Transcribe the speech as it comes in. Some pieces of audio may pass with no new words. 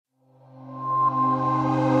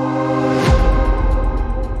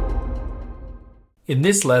In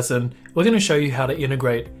this lesson, we're going to show you how to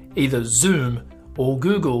integrate either Zoom or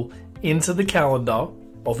Google into the calendar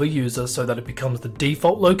of a user so that it becomes the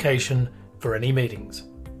default location for any meetings.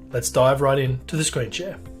 Let's dive right into the screen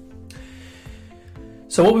share.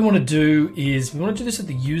 So what we want to do is we want to do this at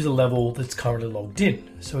the user level that's currently logged in.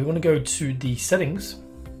 So we want to go to the settings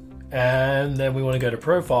and then we want to go to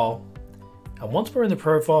profile. And once we're in the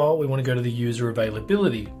profile, we want to go to the user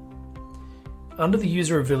availability. Under the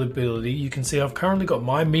user availability, you can see I've currently got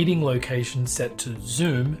my meeting location set to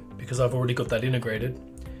Zoom because I've already got that integrated,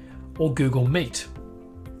 or Google Meet.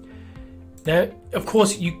 Now, of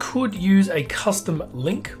course, you could use a custom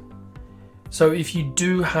link. So if you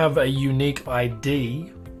do have a unique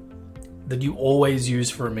ID that you always use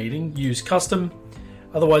for a meeting, use custom.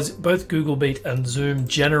 Otherwise, both Google Meet and Zoom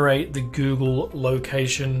generate the Google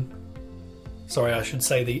location. Sorry, I should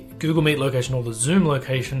say the Google Meet location or the Zoom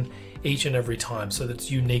location each and every time, so that's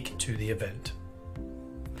unique to the event.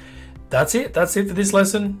 That's it for this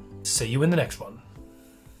lesson. See you in the next one.